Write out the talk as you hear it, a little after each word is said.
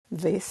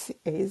This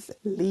is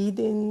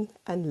Leading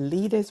and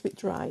Leaders with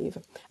Drive,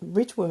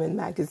 Rich Women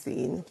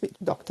magazine with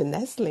Dr.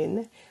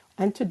 Neslin.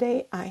 And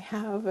today I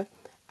have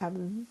a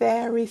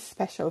very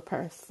special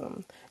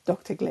person,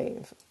 Dr.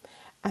 Glavee.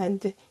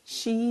 And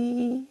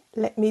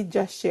let me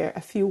just share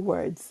a few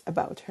words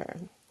about her.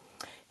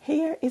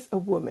 Here is a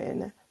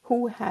woman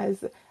who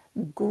has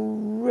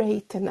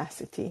great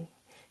tenacity.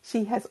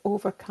 She has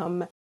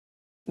overcome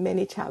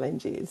many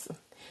challenges.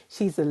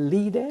 She's a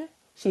leader,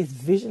 she's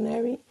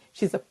visionary,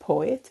 she's a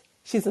poet,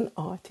 she's an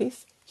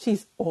artist,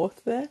 she's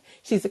author,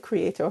 she's a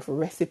creator of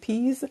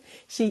recipes,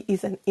 she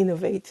is an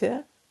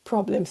innovator,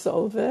 problem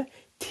solver,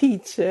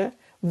 teacher,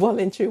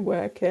 voluntary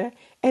worker,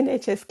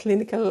 NHS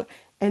clinical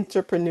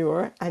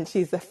entrepreneur, and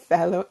she's a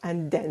fellow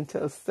and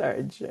dental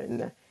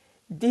surgeon.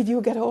 Did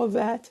you get all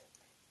that?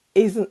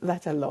 Isn't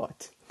that a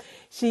lot?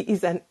 She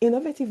is an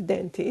innovative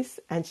dentist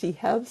and she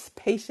helps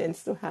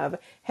patients to have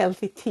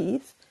healthy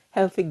teeth,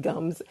 healthy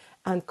gums,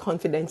 and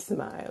confident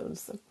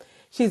smiles.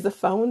 She's the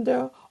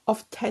founder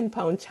of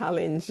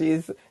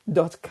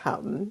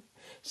 10poundchallenges.com.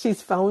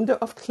 She's founder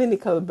of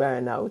Clinical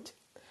Burnout.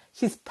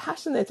 She's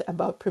passionate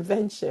about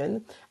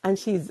prevention and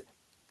she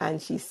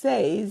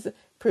says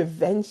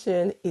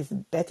prevention is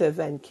better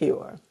than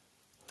cure.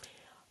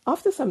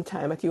 After some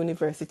time at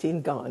university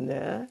in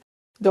Ghana,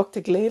 Dr.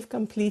 Glavee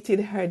completed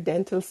her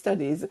dental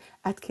studies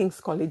at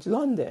King's College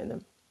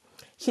London.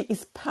 She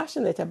is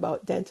passionate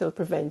about dental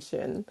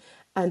prevention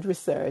and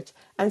research,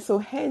 and so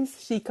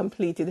hence she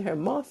completed her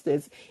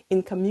master's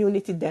in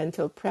community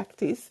dental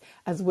practice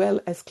as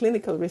well as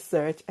clinical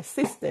research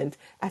assistant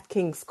at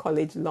King's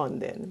College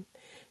London.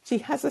 She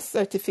has a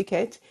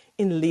certificate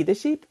in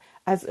leadership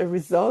as a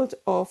result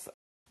of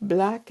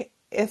Black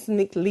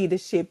ethnic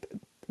leadership,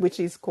 which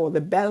is called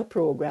the Bell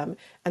Program,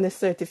 and a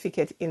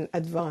certificate in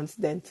advanced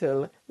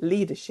dental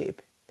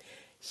leadership.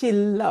 She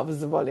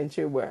loves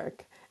voluntary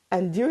work,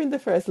 and during the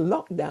first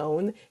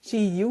lockdown,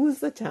 she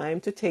used the time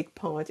to take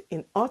part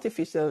in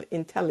artificial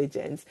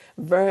intelligence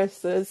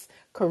versus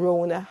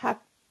Corona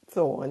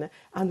hackathon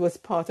and was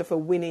part of a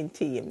winning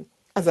team.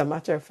 As a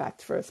matter of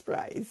fact, first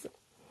prize.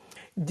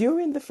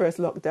 During the first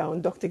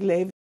lockdown, Dr.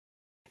 Glavee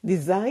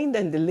designed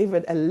and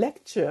delivered a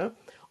lecture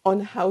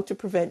on how to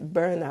prevent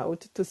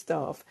burnout to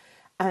staff.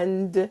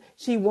 And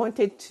she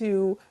wanted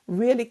to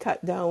really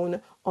cut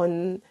down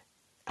on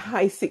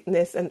high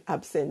sickness and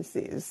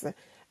absences.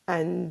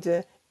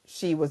 And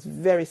she was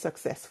very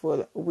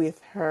successful with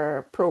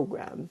her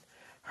program.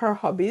 Her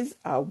hobbies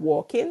are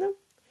walking,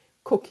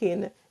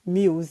 cooking,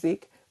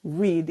 music,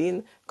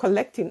 reading,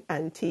 collecting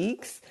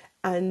antiques,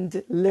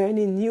 and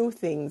learning new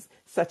things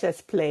such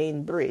as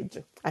playing bridge.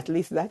 At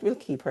least that will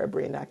keep her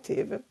brain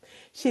active.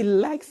 She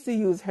likes to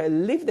use her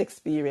lived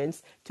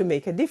experience to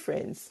make a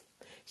difference.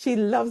 She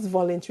loves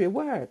voluntary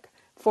work.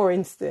 For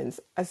instance,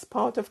 as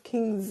part of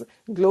King's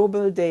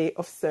Global Day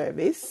of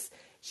Service,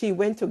 she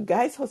went to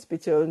Guy's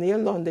Hospital near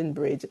London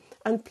Bridge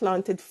and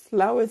planted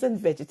flowers and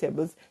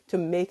vegetables to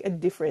make a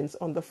difference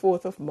on the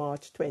 4th of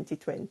March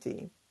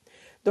 2020.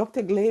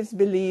 Dr. Glavee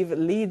believes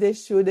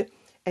leaders should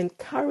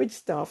encourage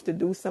staff to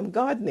do some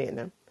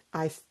gardening.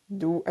 I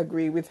do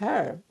agree with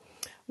her.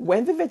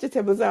 When the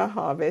vegetables are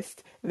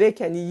harvested, they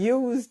can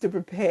use to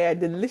prepare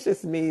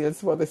delicious meals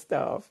for the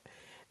staff.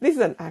 This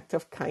is an act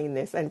of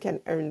kindness and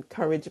can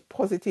encourage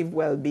positive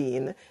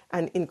well-being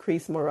and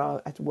increase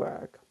morale at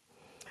work.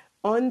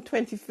 On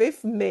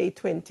 25th May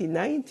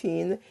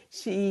 2019,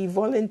 she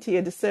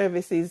volunteered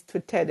services to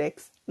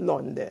TEDx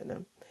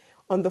London.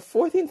 On the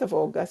 14th of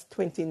August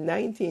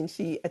 2019,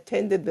 she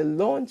attended the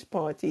launch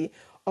party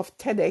of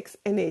TEDx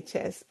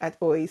NHS at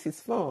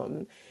Oasis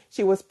Farm.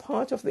 She was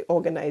part of the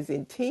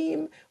organizing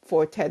team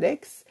for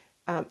TEDx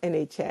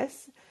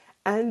NHS,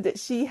 and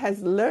she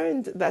has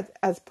learned that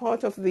as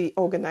part of the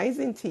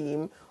organizing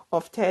team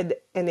of TED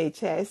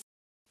NHS,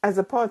 as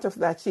a part of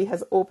that, she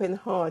has open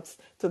hearts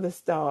to the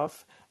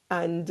staff,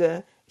 and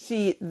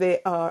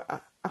they are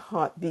a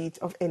heartbeat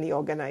of any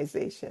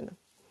organization.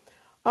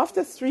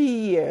 After 3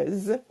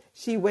 years,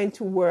 she went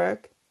to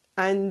work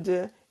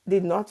and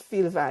did not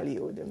feel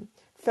valued,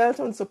 felt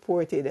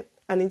unsupported,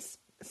 and in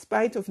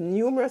spite of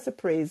numerous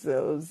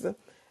appraisals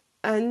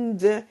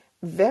and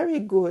very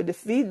good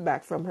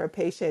feedback from her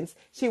patients,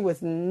 she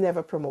was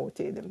never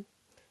promoted.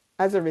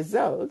 As a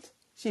result,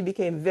 she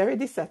became very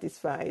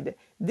dissatisfied,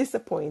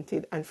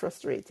 disappointed, and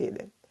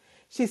frustrated.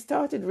 She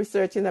started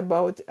researching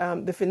about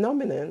the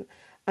phenomenon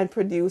and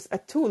produced a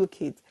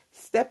toolkit,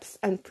 Steps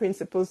and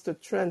Principles to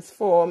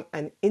Transform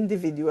an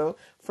Individual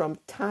from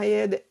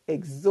Tired,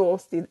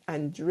 Exhausted,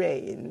 and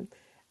Drained.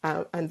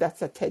 And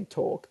that's a TED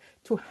Talk,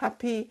 to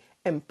happy,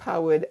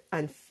 empowered,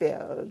 and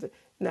filled.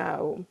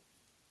 Now,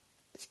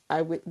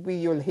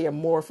 you'll hear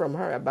more from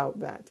her about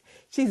that.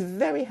 She's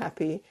very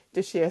happy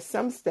to share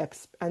some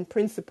steps and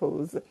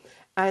principles,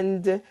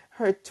 and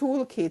her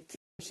toolkit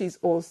she's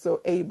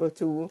also able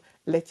to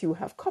let you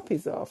have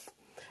copies of.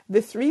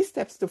 The 3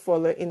 steps to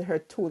follow in her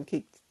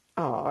toolkit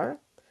are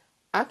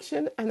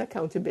action and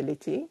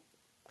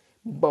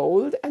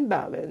bold and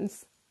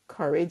balance,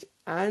 courage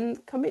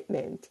and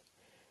commitment.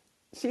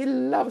 She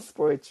loves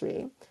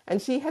poetry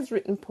and she has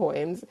written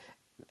poems,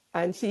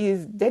 and she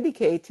is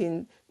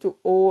dedicating to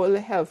all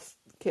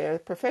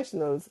healthcare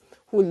professionals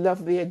who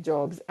love their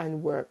jobs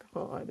and work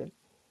hard.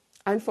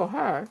 And for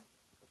her,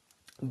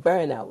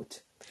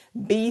 burnout.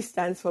 B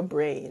stands for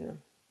brain,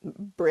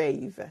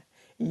 brave.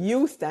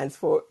 U stands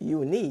for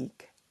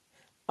unique.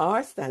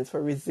 R stands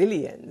for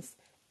resilience.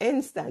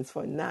 N stands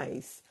for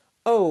nice.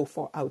 O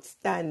for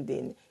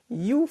outstanding.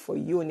 U for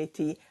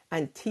unity.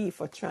 And T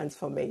for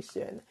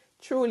transformation.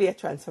 Truly a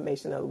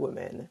transformational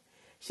woman.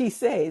 She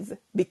says,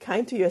 be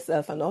kind to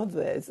yourself and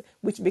others,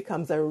 which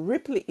becomes a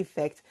ripple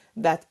effect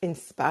that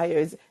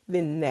inspires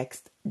the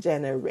next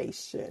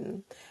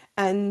generation.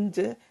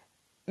 And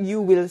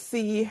you will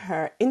see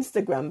her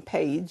Instagram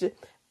page,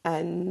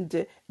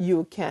 and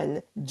you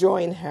can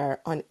join her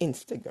on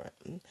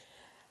Instagram.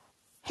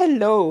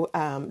 Hello,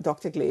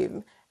 Dr.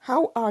 Glavee.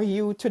 How are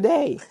you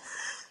today?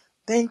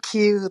 Thank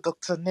you,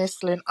 Dr.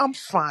 Neslin. I'm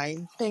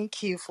fine.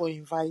 Thank you for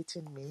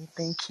inviting me.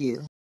 Thank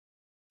you.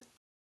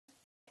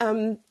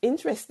 I'm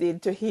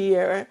interested to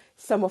hear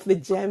some of the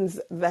gems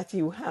that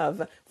you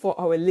have for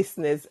our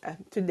listeners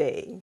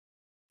today.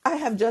 I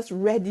have just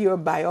read your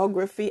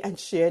biography and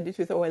shared it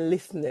with our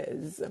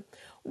listeners.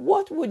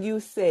 What would you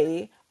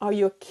say are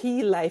your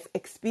key life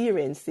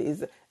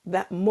experiences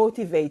that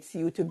motivates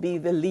you to be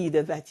the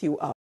leader that you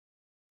are?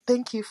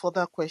 Thank you for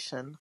that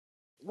question.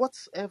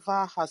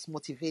 Whatever has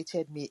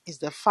motivated me is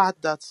the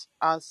fact that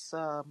as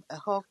a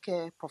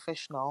healthcare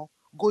professional,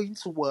 going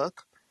to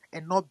work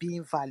and not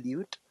being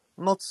valued,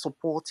 not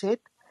supported,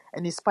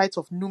 and in spite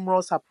of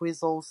numerous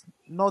appraisals,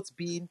 not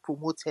being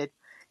promoted,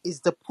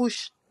 is the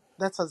push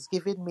that has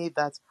given me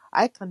that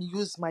I can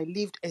use my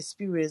lived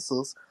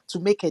experiences to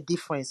make a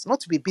difference,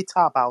 not to be bitter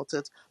about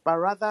it, but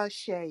rather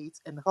share it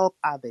and help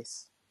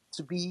others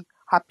to be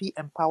happy,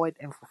 empowered,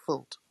 and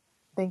fulfilled.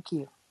 Thank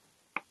you.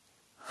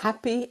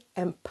 Happy,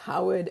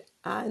 empowered,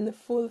 and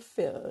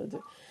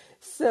fulfilled.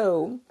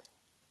 So,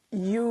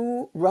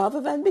 you,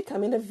 rather than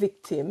becoming a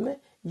victim,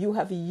 you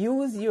have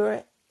used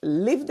your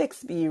lived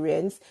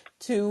experience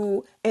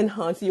to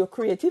enhance your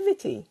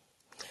creativity.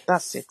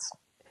 That's it.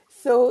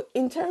 So,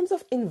 in terms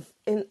of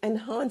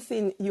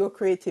enhancing your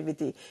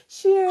creativity,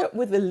 share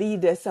with the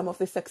leader some of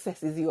the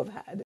successes you have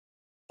had.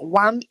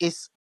 One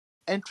is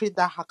entering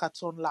that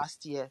hackathon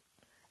last year.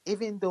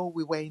 Even though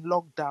we were in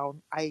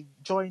lockdown, I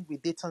joined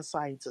with data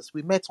scientists.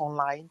 We met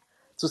online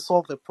to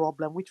solve the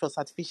problem, which was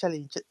artificial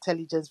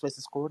intelligence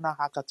versus corona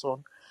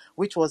hackathon,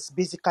 which was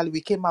basically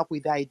we came up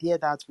with the idea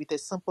that with a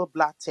simple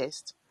blood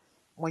test,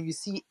 when you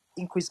see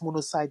increased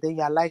monocyte, then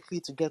you are likely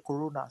to get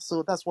corona.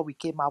 So that's what we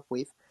came up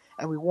with,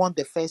 and we won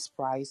the first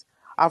prize.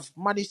 I've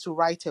managed to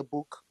write a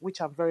book,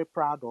 which I'm very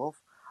proud of.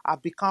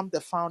 I've become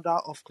the founder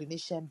of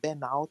Clinician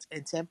Burnout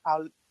and 10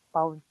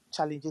 pound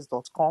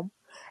challenges.com.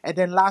 And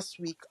then last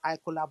week, I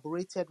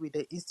collaborated with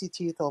the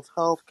Institute of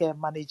Healthcare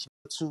Management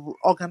to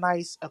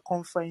organize a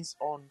conference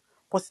on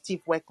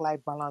positive work life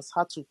balance,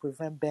 how to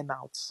prevent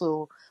burnout.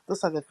 So,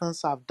 those are the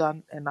things I've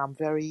done, and I'm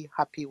very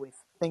happy with.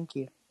 Thank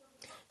you.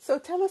 So,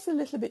 tell us a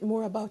little bit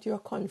more about your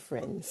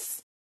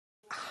conference.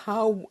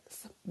 How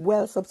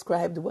well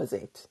subscribed was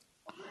it?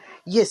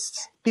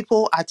 Yes,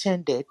 people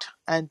attended,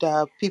 and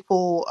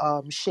people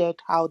shared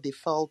how they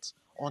felt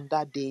on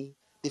that day.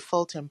 They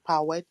felt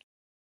empowered.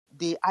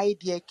 The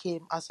idea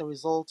came as a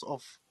result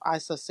of,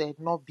 as I said,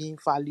 not being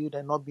valued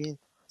and not being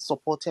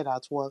supported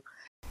at work.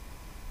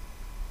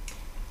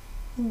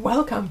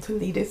 Welcome to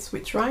Leaders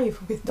with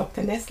Drive with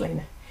Dr.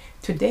 Neslin.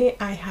 Today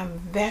I have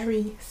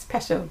very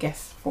special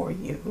guests for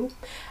you,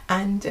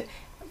 and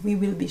we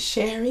will be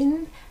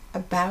sharing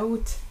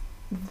about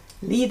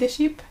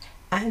leadership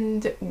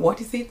and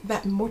what is it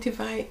that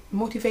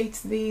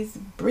motivates these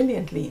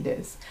brilliant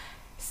leaders.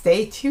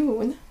 Stay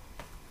tuned.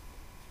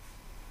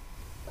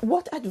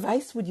 What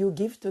advice would you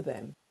give to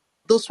them?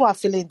 Those who are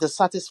feeling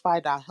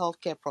dissatisfied are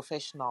healthcare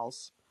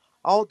professionals.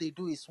 All they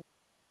do is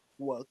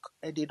work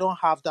and they don't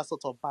have that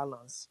sort of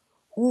balance.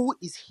 Who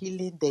is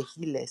healing the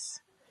healers?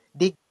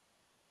 They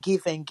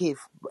give and give,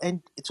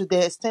 and to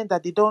the extent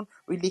that they don't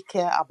really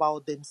care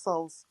about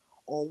themselves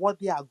or what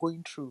they are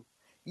going through.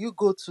 You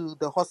go to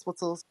the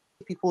hospitals,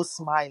 people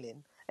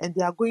smiling, and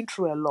they are going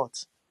through a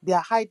lot. They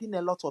are hiding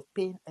a lot of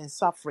pain and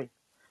suffering.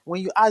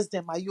 When you ask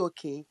them, are you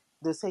okay?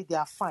 They say they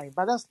are fine,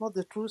 but that's not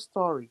the true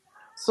story.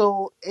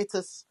 So it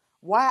is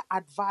why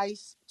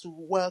advice to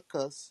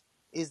workers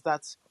is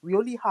that we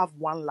only have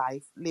one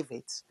life, live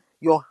it.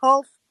 Your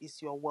health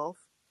is your wealth.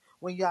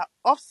 When you are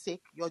off sick,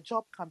 your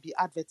job can be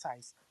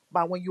advertised.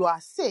 But when you are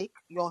sick,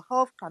 your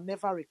health can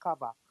never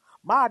recover.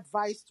 My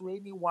advice to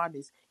anyone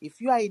is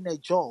if you are in a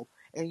job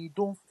and you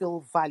don't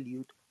feel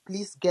valued,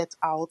 please get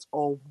out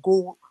or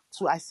go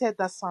to. I said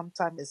that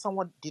sometime and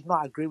someone did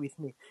not agree with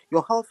me.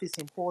 Your health is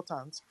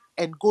important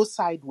and go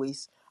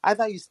sideways.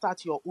 Either you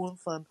start your own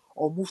firm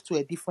or move to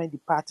a different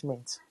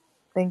department.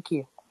 Thank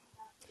you.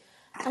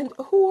 And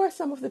who are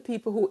some of the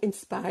people who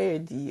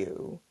inspired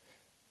you?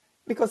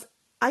 Because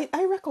I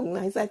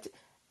recognize that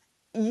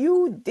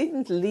you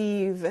didn't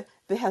leave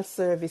the health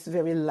service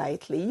very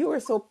lightly. You were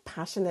so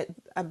passionate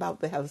about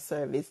the health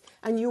service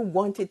and you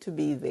wanted to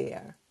be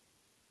there.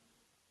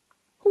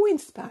 Who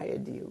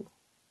inspired you?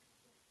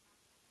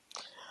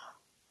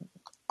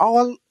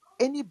 All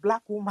Any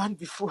black woman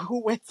before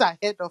who went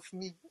ahead of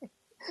me,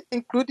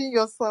 including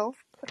yourself,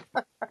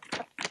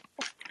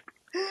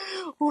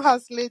 who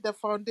has laid the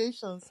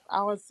foundations.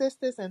 Our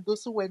ancestors and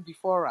those who went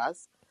before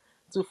us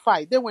to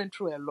fight, they went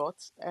through a lot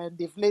and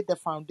they've laid the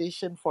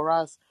foundation for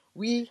us.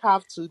 We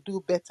have to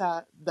do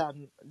better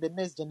than the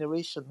next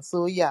generation.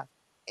 So, yeah,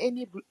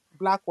 any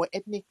black or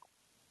ethnic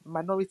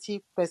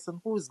minority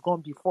person who's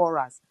gone before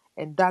us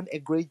and done a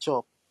great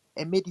job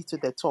and made it to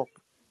the top.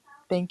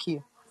 Thank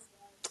you.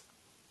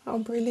 How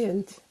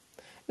brilliant.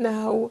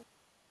 Now,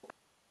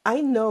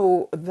 I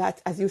know that,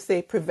 as you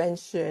say,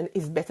 prevention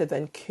is better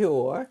than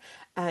cure,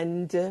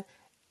 and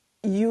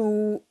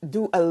you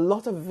do a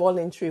lot of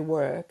voluntary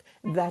work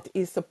that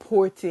is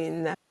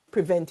supporting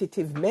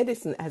preventative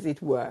medicine, as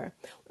it were.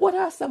 What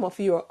are some of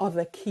your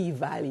other key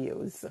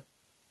values?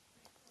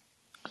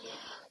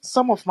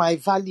 Some of my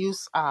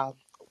values are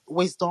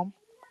wisdom.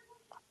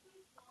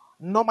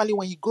 Normally,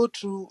 when you go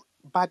through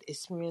bad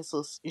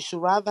experiences, you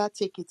should rather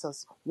take it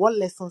as what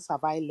lessons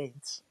have I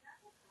learned.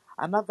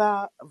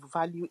 Another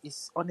value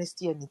is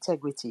honesty and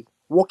integrity,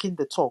 walking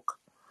the talk.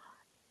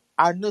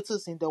 I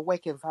notice in the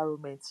work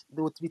environment,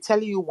 they would be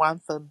telling you one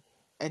thing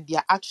and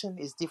their action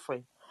is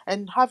different.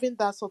 And having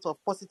that sort of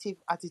positive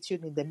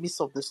attitude in the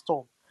midst of the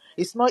storm.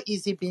 It's not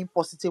easy being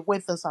positive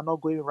when things are not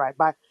going right,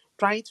 but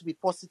trying to be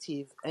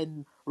positive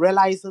and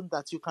realizing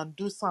that you can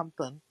do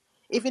something,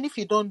 even if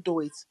you don't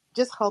do it,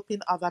 just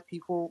helping other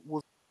people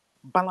will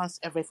balance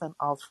everything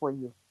out for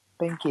you.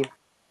 Thank you.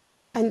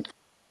 And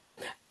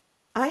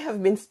I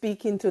have been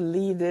speaking to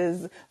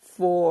leaders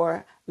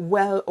for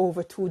well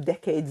over 2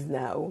 decades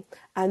now,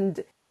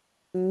 and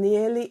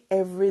nearly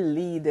every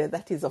leader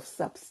that is of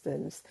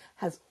substance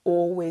has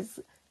always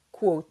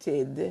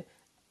quoted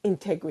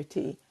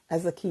integrity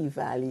as a key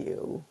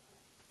value.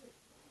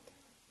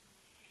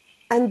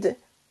 And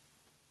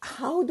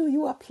how do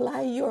you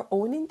apply your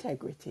own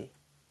integrity?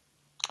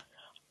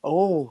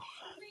 Oh,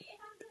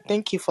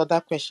 thank you for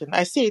that question.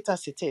 I say it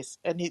as it is,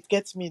 and it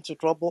gets me into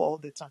trouble all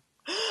the time.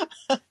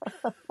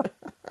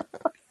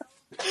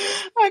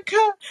 I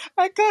can't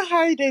I can't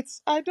hide it.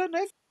 I don't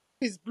know if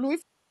it's blue,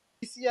 if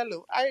it's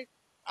yellow.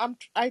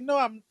 I know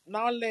I'm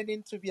now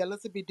learning to be a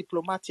little bit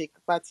diplomatic,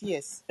 but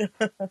yes.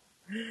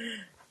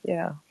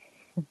 Yeah.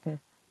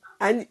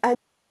 And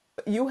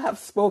you have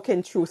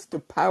spoken truth to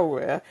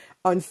power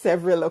on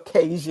several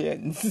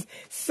occasions.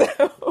 So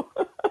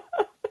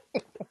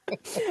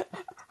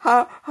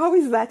how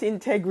is that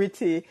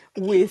integrity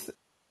with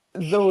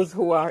those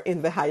who are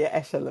in the higher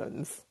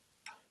echelons?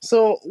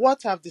 So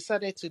what I've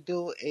decided to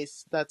do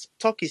is that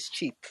talk is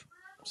cheap.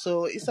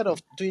 So instead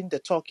of doing the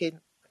talking,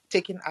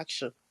 taking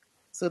action.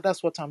 So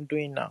that's what I'm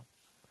doing now.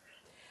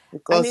 And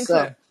Because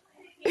in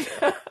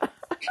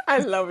I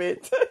love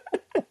it.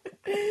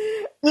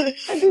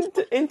 And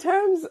in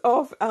terms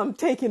of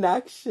taking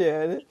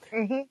action,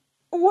 Mhm.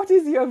 what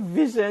is your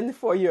vision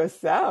for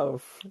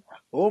yourself?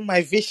 Oh,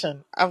 my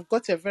vision. I've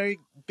got a very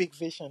big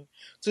vision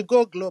to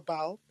go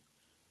global,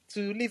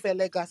 to leave a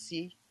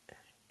legacy,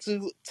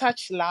 to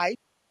touch life.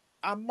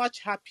 I'm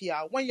much happier.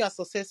 When you are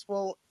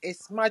successful,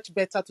 it's much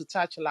better to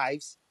touch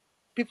lives.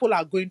 People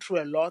are going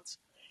through a lot.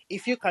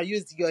 If you can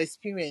use your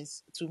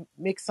experience to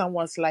make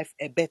someone's life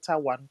a better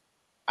one,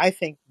 I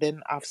think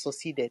then I've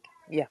succeeded.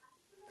 Yeah.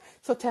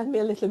 So tell me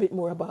a little bit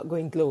more about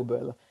going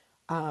global,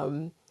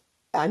 um,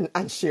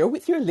 and share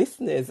with your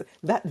listeners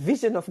that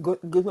vision of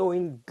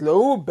going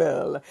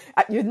global.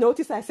 You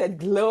notice I said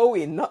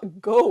glowing, not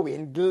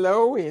going,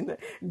 glowing,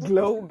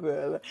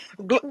 global.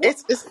 What?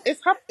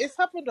 It's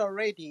happened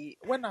already.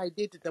 When I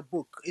did the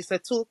book, it's a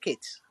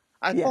toolkit.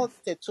 I Yes, called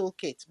it a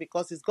toolkit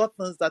because it's got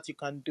things that you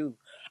can do.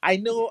 I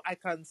know I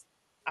can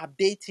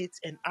update it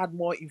and add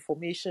more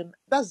information.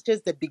 That's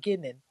just the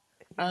beginning.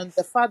 And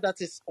the yes. fact that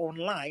it's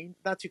online,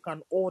 that you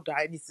can order,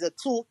 and it's a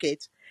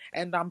toolkit,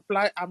 and I'm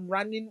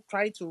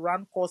trying to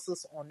run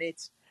courses on it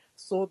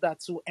so that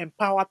to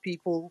empower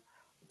people,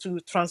 to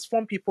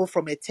transform people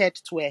from a TED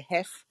to a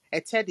HEF. A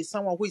TED is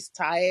someone who is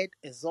tired,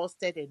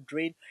 exhausted, and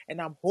drained,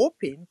 and I'm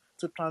hoping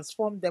to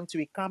transform them to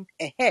become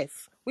a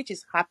HEF, which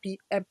is happy,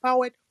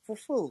 empowered,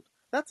 fulfilled.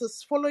 That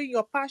is following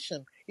your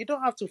passion. You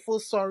don't have to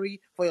feel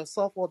sorry for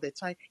yourself all the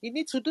time. You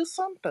need to do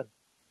something.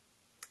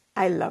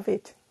 I love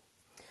it.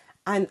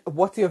 And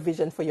what's your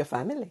vision for your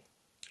family?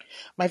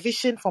 My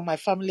vision for my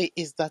family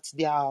is that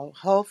they are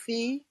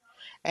healthy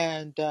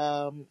and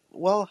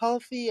well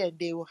healthy, and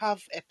they will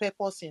have a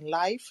purpose in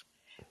life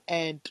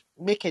and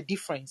make a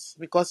difference,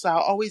 because I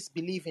always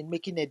believe in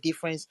making a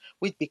difference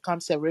which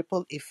becomes a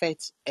ripple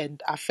effect and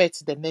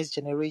affects the next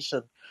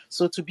generation.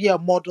 So to be a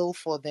model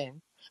for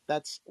them,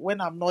 that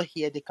when I'm not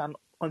here they can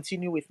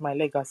continue with my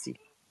legacy.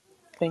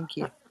 Thank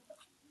you.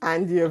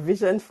 And your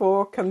vision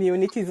for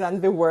communities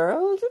and the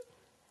world?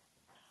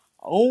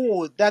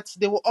 Oh, that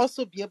they will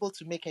also be able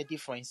to make a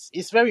difference.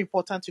 It's very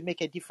important to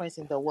make a difference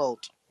in the world.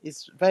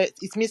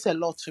 It means a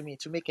lot to me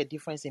to make a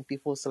difference in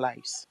people's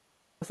lives.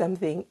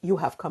 Something you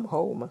have come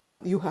home.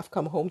 You have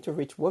come home to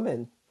Rich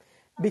Woman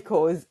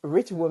because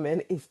Rich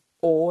Woman is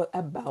all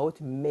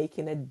about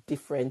making a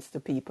difference to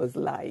people's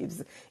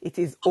lives. It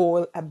is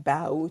all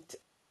about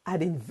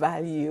adding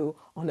value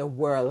on a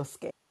world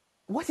scale.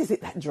 What is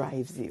it that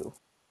drives you?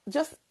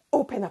 Just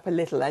open up a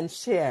little and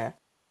share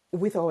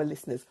with our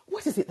listeners.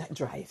 What is it that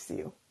drives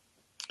you?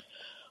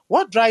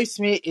 What drives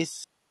me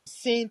is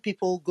seeing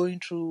people going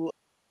through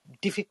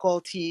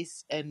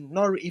difficulties and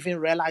not even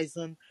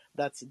realizing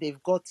that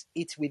they've got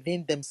it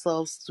within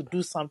themselves to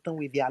do something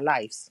with their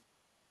lives.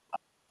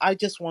 I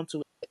just want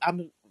to,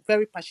 I'm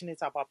very passionate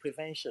about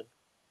prevention.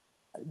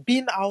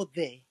 Being out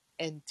there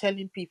and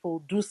telling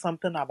people do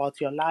something about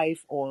your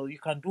life or you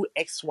can do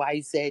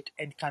XYZ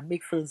and can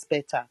make things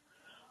better.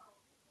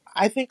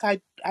 I think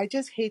I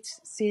just hate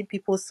seeing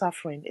people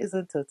suffering,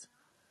 isn't it?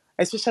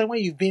 Especially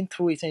when you've been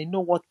through it and you know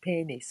what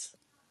pain is.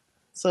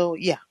 So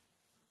yeah,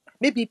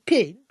 maybe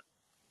pain.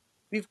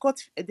 We've got,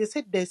 they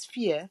said there's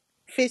fear,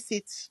 face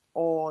it,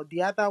 or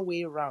the other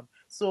way around.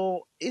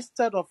 So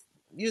instead of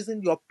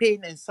using your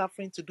pain and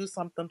suffering to do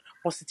something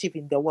positive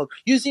in the world,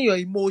 using your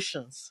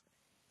emotions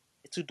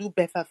to do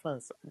better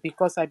things,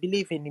 because I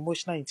believe in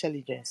emotional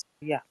intelligence.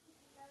 Yeah.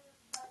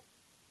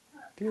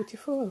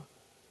 Beautiful.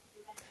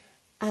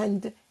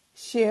 And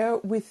share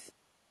with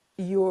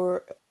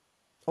your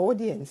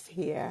audience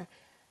here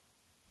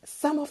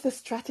some of the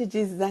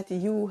strategies that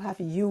you have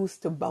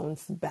used to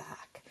bounce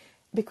back.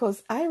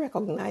 Because I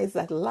recognize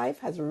that life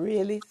has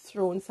really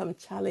thrown some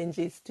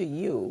challenges to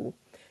you.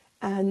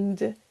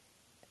 And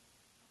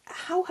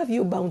how have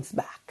you bounced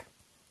back?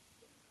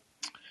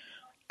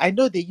 I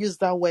know they use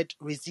that word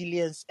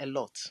resilience a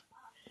lot.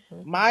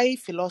 My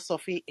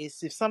philosophy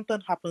is if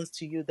something happens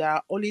to you, there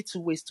are only two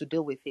ways to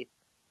deal with it.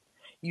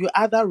 You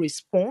either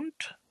respond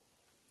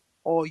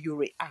or you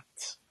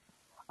react.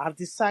 I've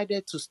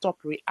decided to stop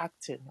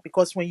reacting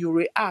because when you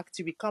react,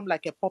 you become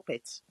like a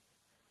puppet.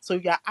 So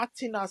you're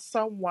acting as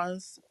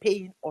someone's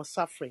pain or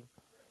suffering.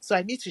 So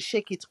I need to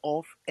shake it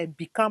off and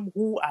become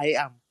who I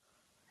am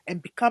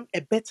and become a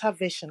better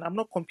version. I'm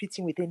not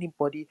competing with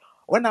anybody.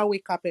 When I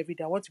wake up every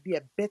day, I want to be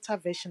a better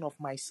version of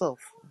myself,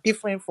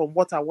 different from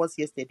what I was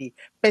yesterday.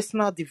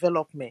 Personal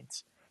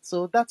development.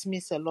 So that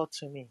means a lot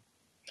to me.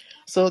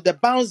 So the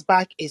bounce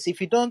back is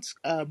if you don't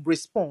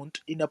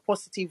respond in a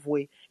positive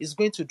way, it's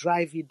going to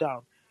drive you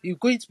down. You're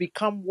going to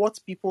become what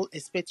people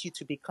expect you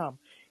to become.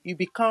 You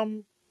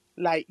become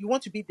like you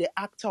want to be the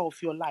actor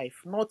of your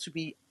life, not to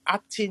be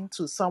acting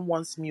to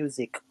someone's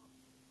music.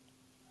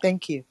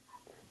 Thank you.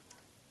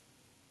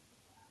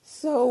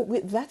 So,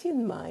 with that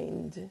in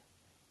mind,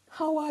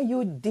 how are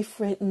you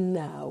different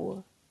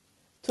now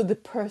to the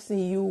person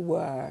you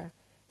were,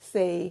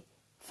 say,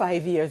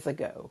 5 years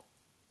ago?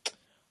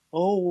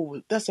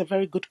 Oh, that's a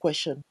very good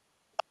question.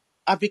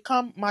 I've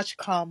become much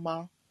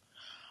calmer.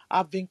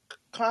 I've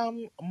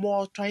become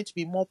more trying to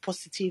be more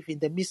positive in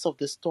the midst of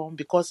the storm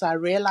because I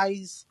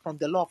realize from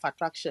the law of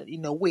attraction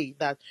in a way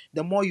that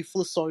the more you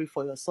feel sorry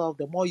for yourself,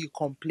 the more you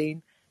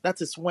complain, that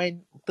is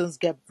when things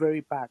get very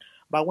bad.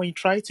 But when you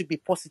try to be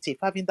positive,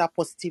 having that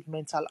positive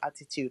mental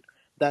attitude,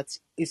 that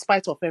in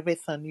spite of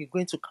everything, you're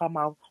going to come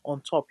out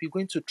on top. You're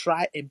going to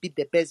try and be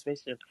the best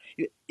version.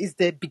 It's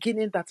the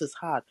beginning that is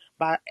hard,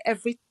 but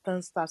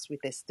everything starts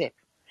with a step.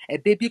 A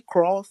baby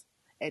crawls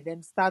and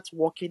then start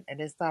walking and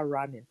then start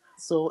running.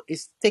 So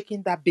it's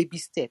taking that baby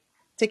step.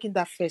 Taking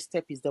that first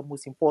step is the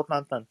most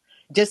important thing.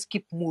 Just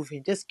keep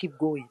moving, just keep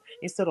going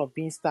instead of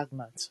being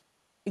stagnant.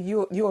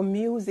 Your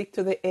music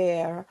to the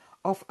air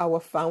of our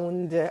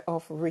founder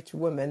of Rich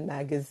Woman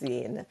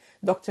magazine,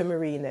 Dr.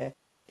 Marina,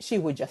 she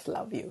would just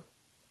love you.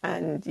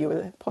 And you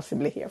will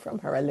possibly hear from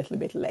her a little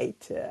bit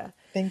later.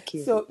 Thank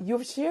you. So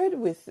you've shared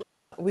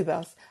with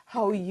us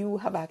how you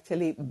have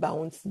actually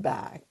bounced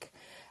back.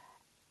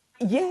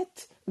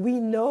 Yet we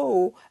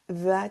know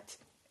that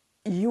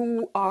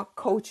you are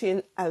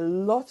coaching a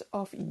lot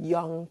of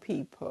young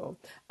people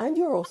and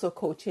you're also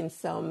coaching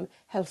some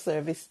health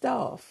service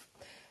staff.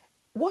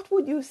 What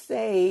would you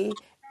say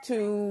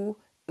to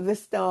the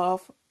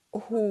staff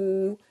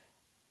who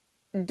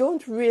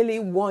don't really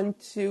want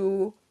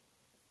to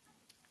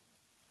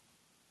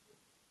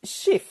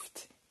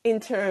shift in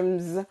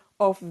terms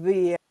of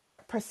their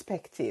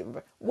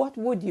perspective? What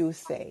would you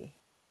say?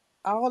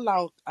 All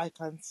out I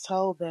can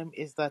tell them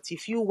is that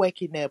if you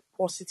work in a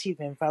positive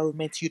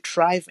environment, you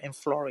thrive and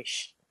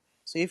flourish.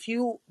 So if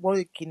you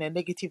work in a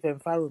negative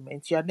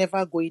environment, you are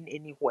never going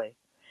anywhere.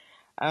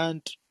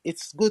 And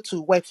it's good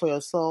to work for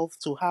yourself,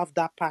 to have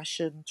that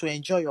passion, to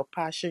enjoy your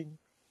passion,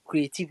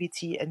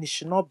 creativity, and it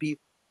should not be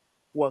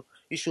work.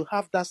 You should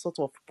have that sort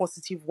of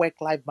positive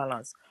work-life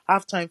balance.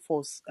 Have time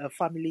for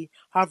family,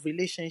 have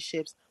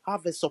relationships,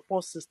 have a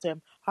support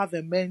system, have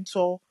a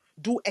mentor,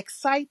 do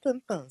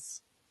exciting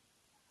things.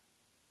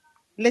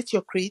 Let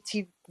your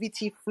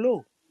creativity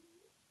flow.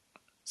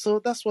 So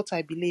that's what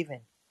I believe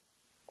in.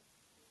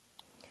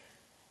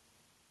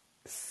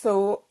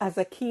 So, as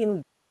a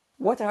keen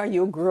What are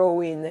you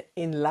growing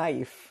in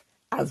life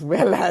as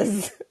well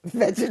as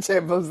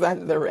vegetables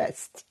and the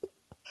rest?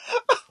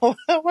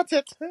 What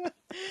it?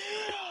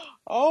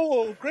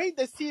 Oh, great!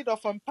 The seed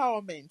of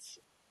empowerment,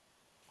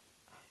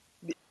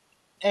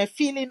 a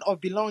feeling of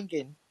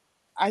belonging.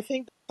 I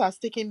think that has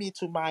taken me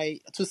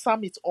to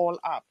sum it all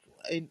up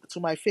to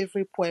my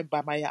favorite poem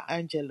by Maya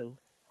Angelou.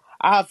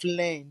 I have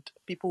learned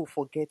people will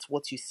forget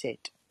what you said.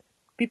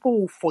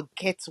 People will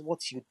forget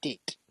what you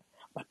did,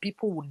 but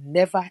people will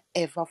never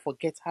ever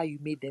forget how you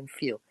made them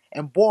feel.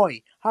 And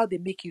boy, how they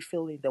make you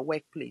feel in the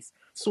workplace.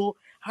 So,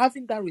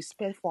 having that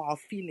respect for our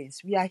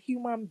feelings, we are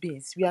human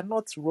beings, we are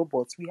not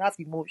robots, we have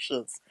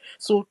emotions.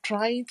 So,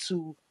 trying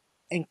to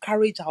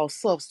encourage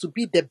ourselves to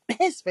be the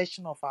best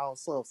version of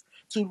ourselves,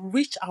 to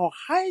reach our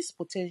highest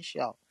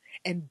potential,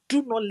 and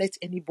do not let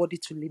anybody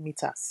to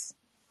limit us.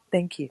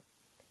 Thank you.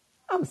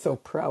 I'm so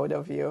proud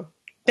of you.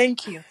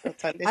 Thank you,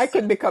 Dr. I Lisa.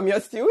 could become your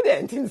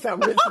student in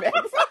some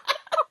respects.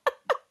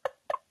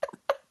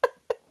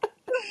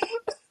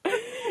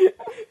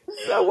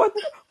 So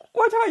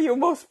what are you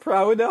most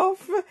proud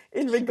of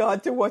in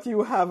regard to what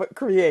you have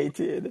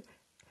created?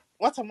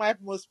 What am I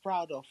most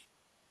proud of?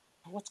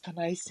 What can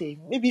I say?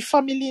 Maybe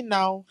family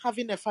now,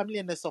 having a family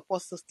and a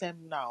support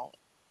system now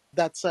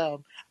that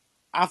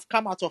I've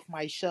come out of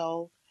my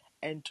shell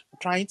and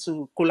trying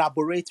to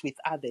collaborate with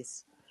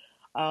others.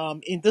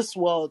 In this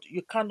world,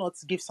 you cannot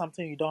give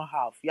something you don't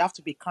have. You have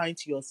to be kind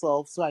to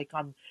yourself so I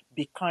can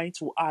be kind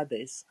to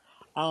others.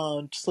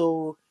 And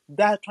so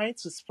that trying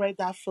to spread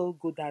that feel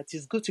good that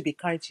it's good to be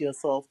kind to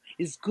yourself,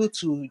 it's good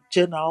to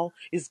journal,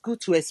 it's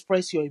good to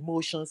express your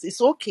emotions.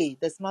 It's okay.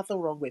 There's nothing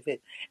wrong with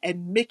it.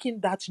 And making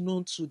that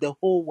known to the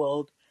whole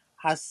world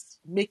has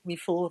made me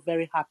feel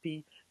very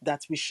happy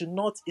that we should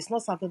not, it's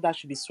not something that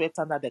should be swept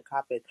under the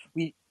carpet.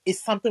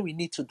 It's something we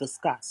need to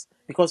discuss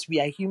because we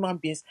are human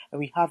beings and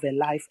we have a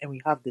life and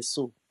we have the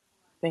soul.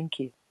 Thank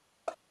you.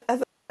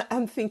 As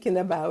I'm thinking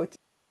about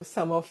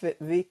some of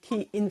the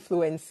key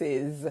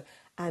influences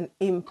and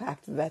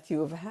impact that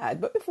you've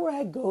had, but before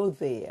I go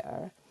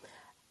there,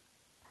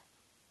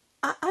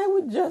 I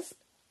would just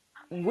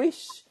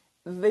wish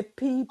the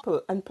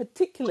people, and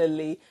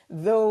particularly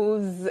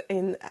those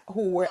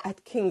who were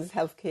at King's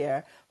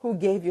Healthcare, who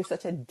gave you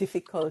such a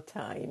difficult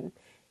time.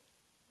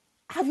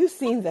 Have you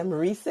seen them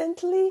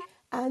recently?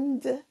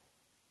 And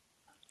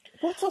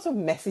what sort of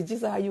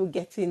messages are you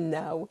getting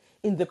now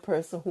in the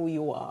person who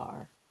you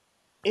are?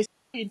 It's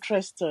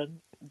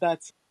interesting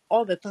that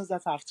all the things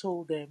that I've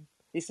told them,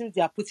 it seems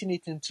they are putting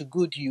it into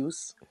good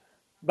use.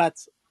 But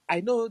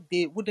I know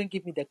they wouldn't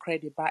give me the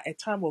credit, but a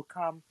time will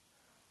come,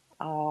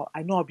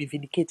 I know I'll be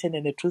vindicated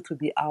and the truth will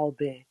be out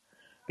there.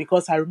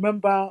 Because I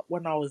remember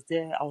when I was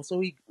there, I was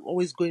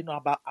always going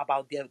on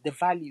about the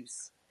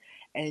values.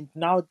 And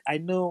now I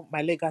know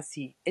my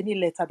legacy. Any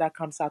letter that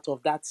comes out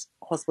of that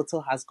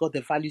hospital has got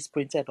the values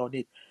printed on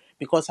it.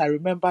 Because I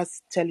remember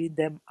telling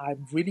them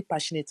I'm really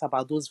passionate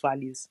about those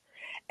values.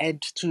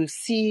 And to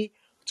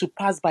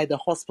pass by the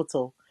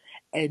hospital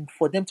and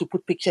for them to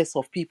put pictures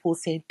of people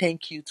saying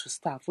thank you to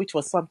staff, which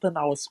was something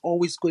I was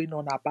always going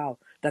on about,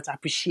 that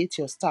appreciate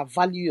your staff,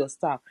 value your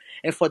staff,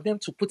 and for them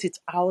to put it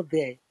out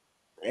there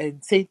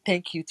and say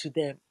thank you to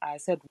them. I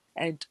said,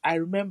 and I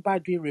remember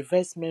doing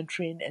reverse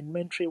mentoring and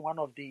mentoring one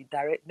of the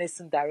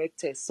nursing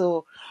directors.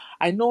 So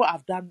I know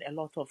I've done a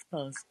lot of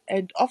things.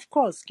 And of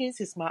course, Kings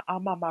is my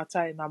alma mater,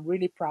 and I'm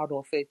really proud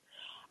of it.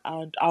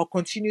 And I'll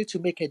continue to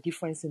make a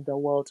difference in the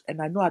world.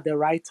 And I know at the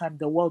right time,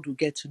 the world will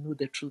get to know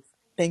the truth.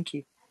 Thank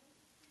you.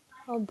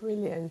 Oh,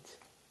 brilliant.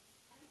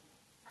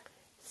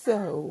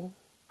 So,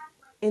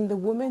 in the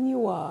woman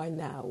you are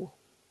now,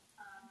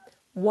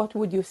 what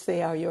would you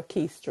say are your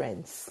key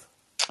strengths?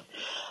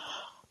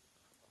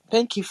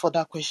 Thank you for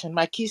that question.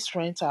 My key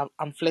strengths are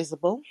I'm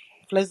flexible.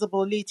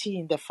 Flexibility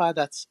in the fact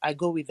that I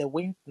go with the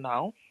wind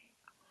now.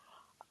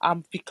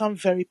 I've become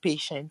very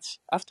patient.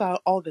 After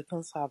all the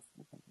things I've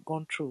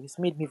gone through, it's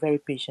made me very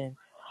patient.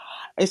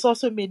 It's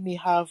also made me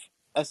have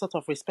a sort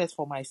of respect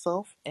for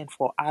myself and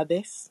for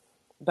others.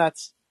 That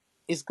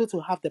it's good to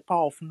have the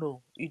power of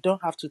no. You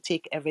don't have to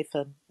take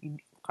everything. You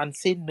can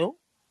say no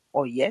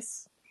or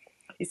yes.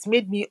 It's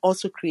made me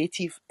also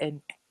creative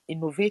and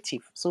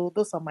innovative. So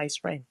those are my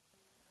strengths.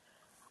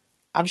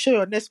 I'm sure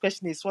your next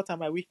question is what are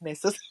my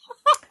weaknesses?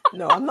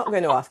 No, I'm not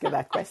going to ask you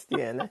that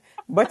question,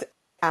 but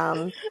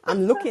I'm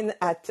looking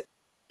at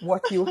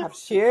what you have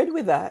shared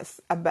with us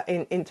about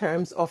in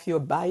terms of your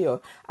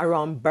bio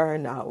around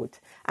burnout.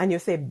 And you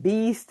say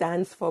B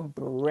stands for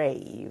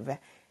brave.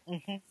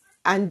 Mhm.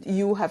 And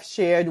you have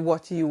shared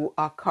what you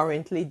are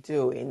currently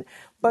doing.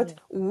 But Yeah.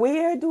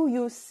 where do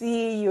you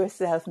see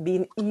yourself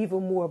being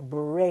even more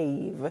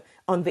brave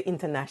on the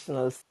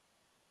international scene?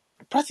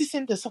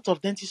 Practicing the sort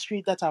of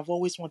dentistry that I've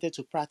always wanted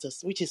to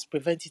practice, which is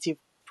preventative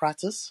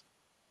practice.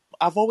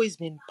 I've always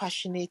been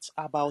passionate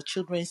about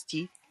children's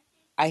teeth.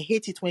 I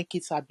hate it when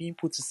kids are being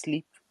put to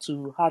sleep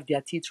to have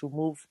their teeth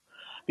removed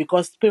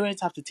because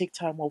parents have to take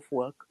time off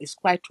work. It's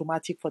quite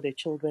traumatic for the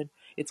children.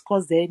 It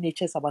costs the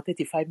NHS about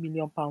 £35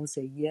 million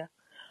a year.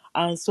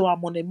 And so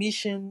I'm on a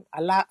mission.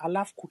 I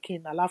love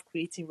cooking. I love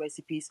creating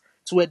recipes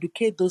to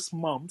educate those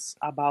moms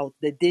about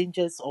the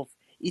dangers of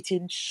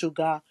eating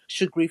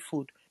sugary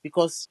food,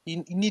 because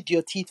you need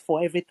your teeth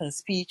for everything: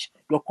 speech,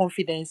 your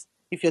confidence.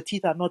 If your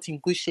teeth are not in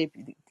good shape,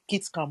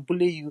 kids can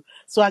bully you.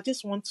 So I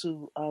just want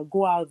to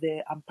go out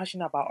there. I'm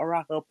passionate about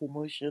oral health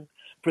promotion,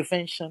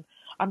 prevention.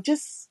 I'm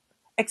just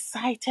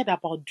excited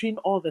about doing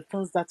all the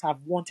things that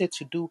I've wanted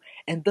to do,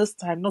 and this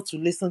time not to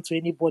listen to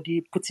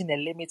anybody putting a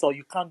limit, or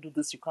you can't do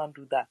this, you can't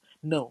do that.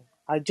 No,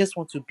 I just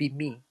want to be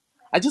me.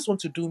 I just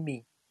want to do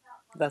me.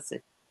 That's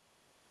it.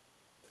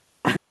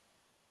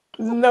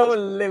 No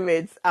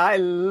limits. I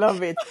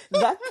love it.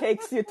 That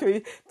takes you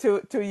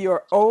to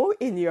your O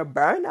in your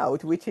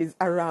burnout, which is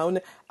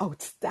around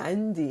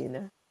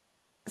outstanding.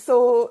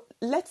 So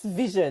let's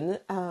vision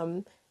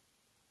 10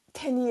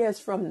 years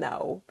from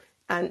now.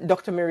 And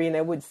Dr.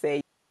 Marina would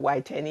say, why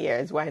 10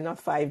 years? Why not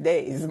 5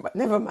 days? But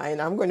never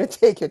mind, I'm going to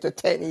take you to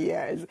 10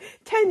 years.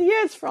 10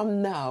 years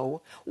from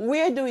now,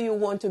 where do you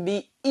want to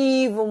be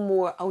even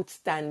more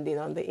outstanding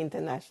on the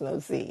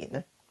international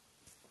scene?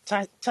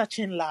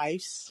 Touching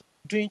lives,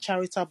 doing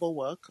charitable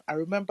work. I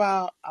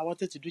remember I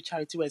wanted to do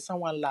charity when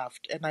someone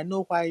laughed, and I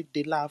know why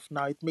they laugh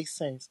now. It makes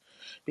sense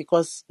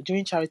because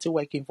doing charity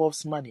work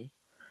involves money.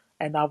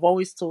 And I've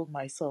always told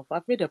myself,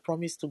 I've made a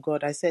promise to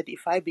God. I said,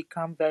 if I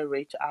become very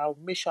rich, I'll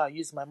make sure I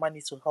use my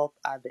money to help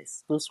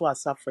others, those who are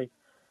suffering.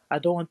 I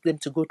don't want them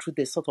to go through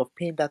the sort of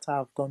pain that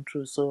I've gone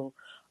through. So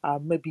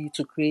maybe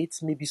to create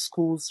maybe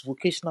schools,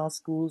 vocational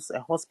schools, a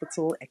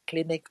hospital, a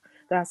clinic.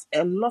 There's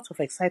a lot of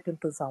exciting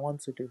things I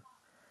want to do.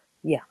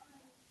 Yeah.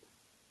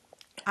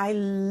 I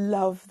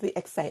love the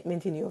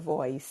excitement in your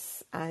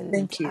voice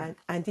Thank you.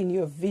 and in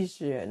your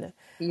vision.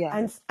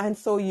 Yeah. And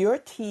so your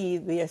T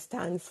there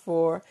stands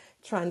for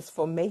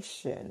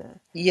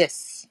transformation.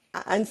 Yes.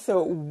 And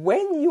so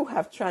when you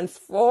have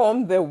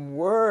transformed the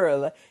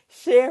world,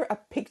 share a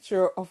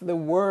picture of the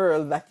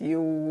world that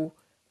you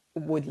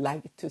would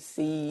like to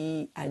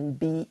see and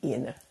be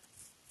in.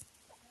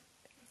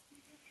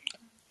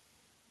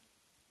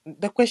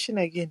 The question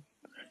again.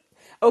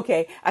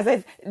 Okay, as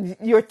I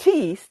your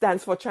T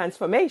stands for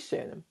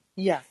transformation.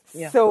 Yeah.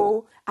 Yeah.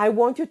 So I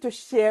want you to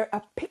share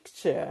a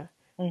picture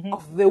Hmm.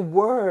 of the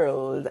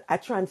world, a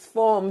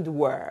transformed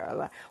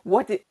world.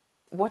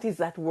 What is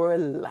that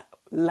world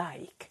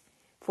like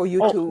for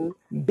you Oh, to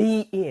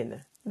be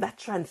in that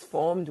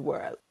transformed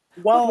world?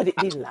 What would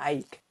well, it be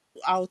like?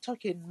 I'll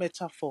talk in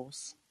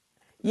metaphors.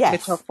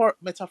 Yes.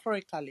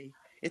 Metaphorically,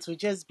 it will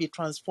just be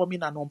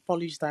transforming an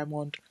unpolished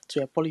diamond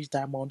to a polished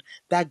diamond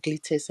that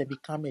glitters and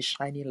become a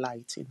shining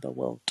light in the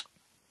world.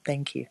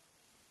 Thank you.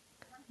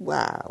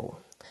 Wow.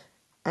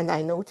 And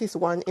I notice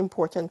one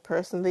important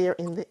person there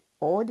in the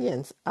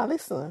audience,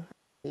 Alison.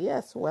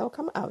 Yes,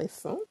 welcome,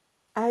 Alison.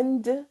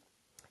 And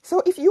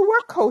so, if you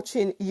were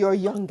coaching your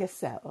younger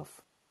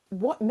self,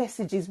 what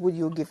messages would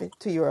you give it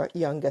to your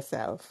younger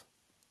self?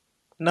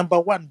 Number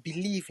one,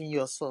 believe in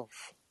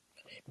yourself,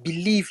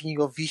 believe in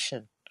your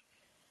vision,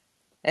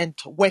 and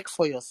work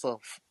for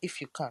yourself if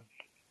you can.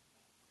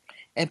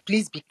 And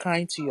please be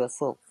kind to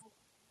yourself.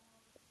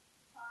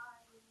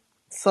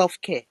 Self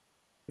care,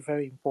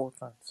 very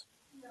important.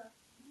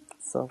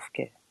 Self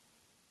care.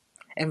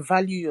 And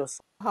value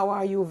yourself. How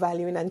are you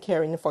valuing and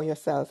caring for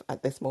yourself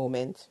at this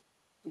moment?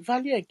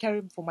 Value and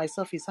caring for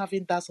myself is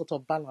having that sort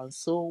of balance.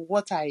 So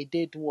what I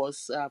did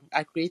was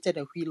I created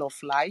a wheel of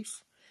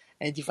life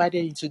and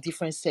divided into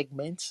different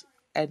segments,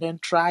 and then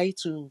try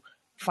to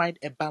find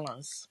a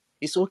balance.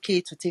 It's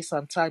okay to take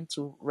some time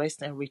to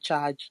rest and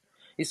recharge.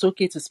 It's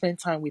okay to spend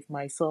time with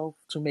myself,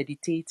 to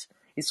meditate.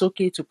 It's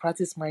okay to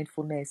practice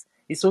mindfulness.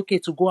 It's okay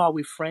to go out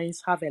with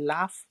friends, have a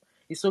laugh.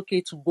 It's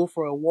okay to go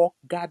for a walk,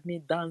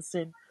 gardening,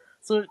 dancing.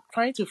 So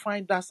trying to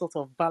find that sort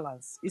of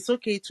balance. It's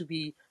okay to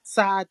be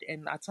sad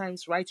and at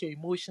times write your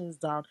emotions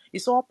down.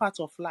 It's all part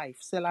of life.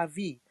 C'est la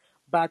vie.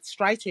 But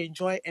try to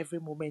enjoy every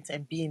moment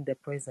and be in the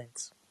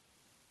present.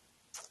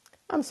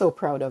 I'm so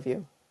proud of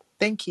you.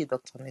 Thank you,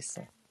 Dr.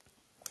 Nessa.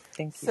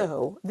 Thank you.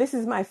 So, this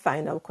is my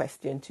final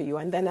question to you,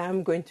 and then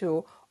I'm going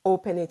to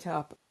open it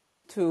up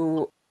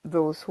to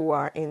those who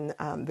are in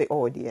the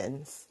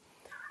audience.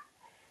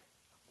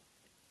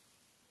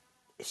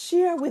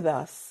 Share with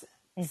us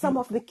Mhm. some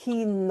of the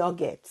key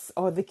nuggets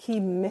or the key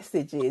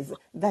messages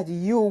that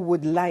you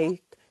would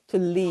like to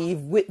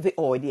leave with the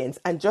audience.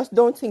 And just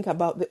don't think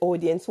about the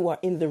audience who are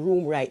in the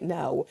room right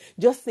now.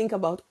 Just think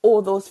about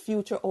all those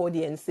future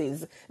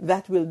audiences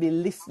that will be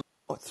listening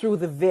through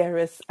the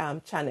various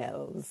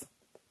channels.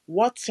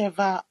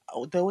 Whatever,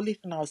 the only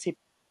thing I'll say,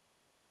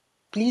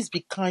 please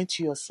be kind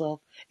to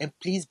yourself and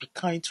please be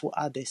kind to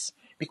others,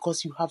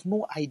 because you have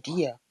no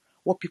idea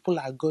what people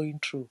are going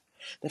through.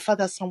 The fact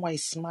that someone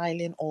is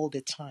smiling all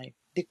the time,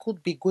 they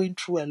could be going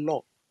through a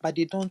lot, but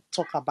they don't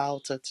talk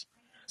about it.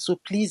 So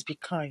please be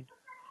kind.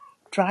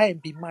 Try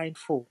and be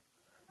mindful.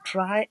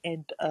 Try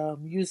and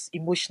use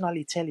emotional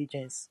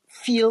intelligence.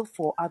 Feel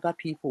for other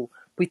people.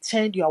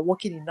 Pretend you are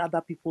walking in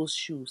other people's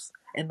shoes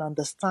and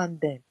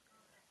understand them.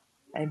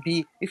 And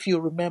be, if you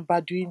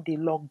remember during the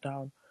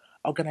lockdown,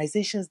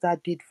 organizations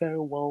that did very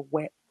well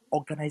were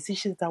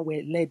organizations that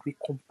were led with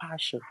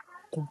compassion,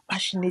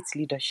 compassionate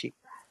leadership.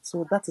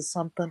 So that is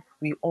something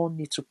we all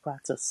need to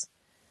practice.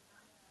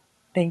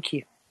 Thank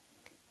you.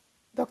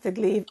 Dr.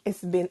 Glavee,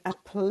 it's been a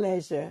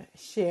pleasure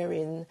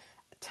sharing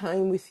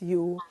time with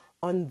you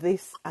on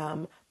this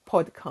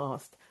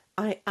podcast.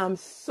 I am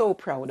so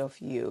proud of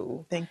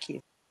you. Thank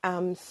you.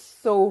 I'm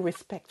so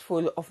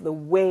respectful of the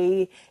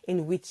way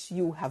in which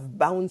you have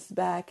bounced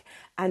back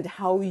and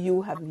how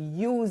you have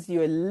used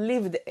your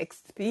lived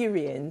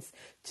experience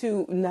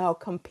to now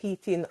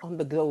competing on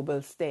the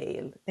global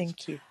stage.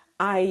 Thank you.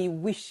 I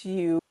wish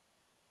you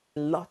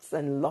lots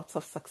and lots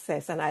of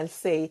success, and I'll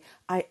say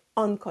I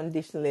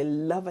unconditionally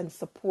love and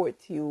support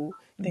you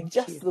Thank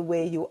you. just the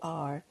way you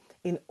are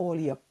in all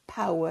your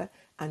power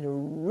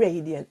and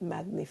radiant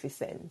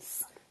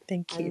magnificence.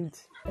 Thank you. And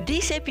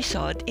this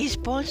episode is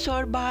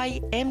sponsored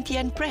by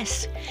MTN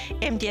Press.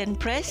 MTN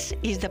Press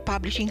is the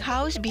publishing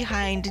house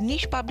behind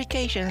niche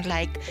publications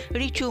like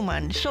Rich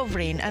Human,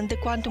 Sovereign, and the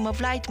Quantum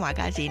of Light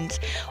magazines,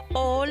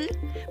 all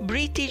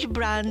British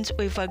brands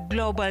with a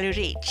global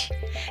reach.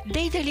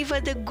 They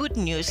deliver the good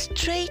news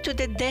straight to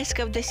the desk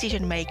of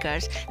decision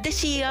makers, the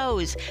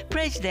CEOs,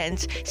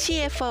 presidents,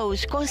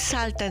 CFOs,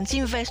 consultants,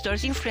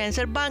 investors,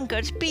 influencers,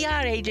 bankers,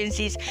 PR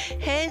agencies,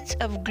 heads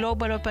of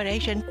global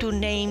operations, to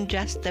name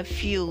just a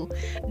few.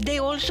 They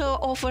also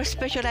offer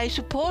specialized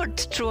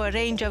support through a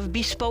range of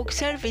bespoke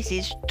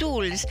services,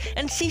 tools,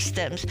 and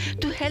systems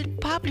to help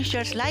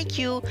publishers like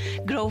you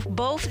grow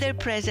both their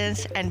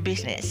presence and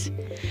business.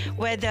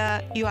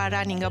 Whether you are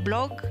running a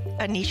blog,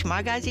 a niche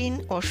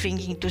magazine, or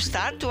thinking to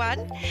start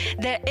one,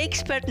 their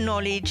expert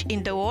knowledge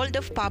in the world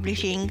of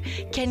publishing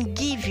can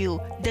give you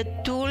the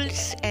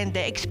tools and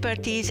the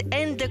expertise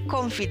and the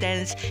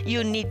confidence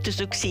you need to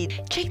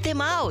succeed. Check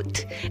them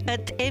out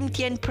at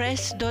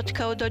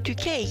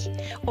mtnpress.co.uk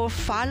or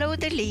follow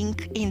the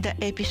link in the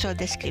episode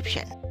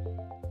description.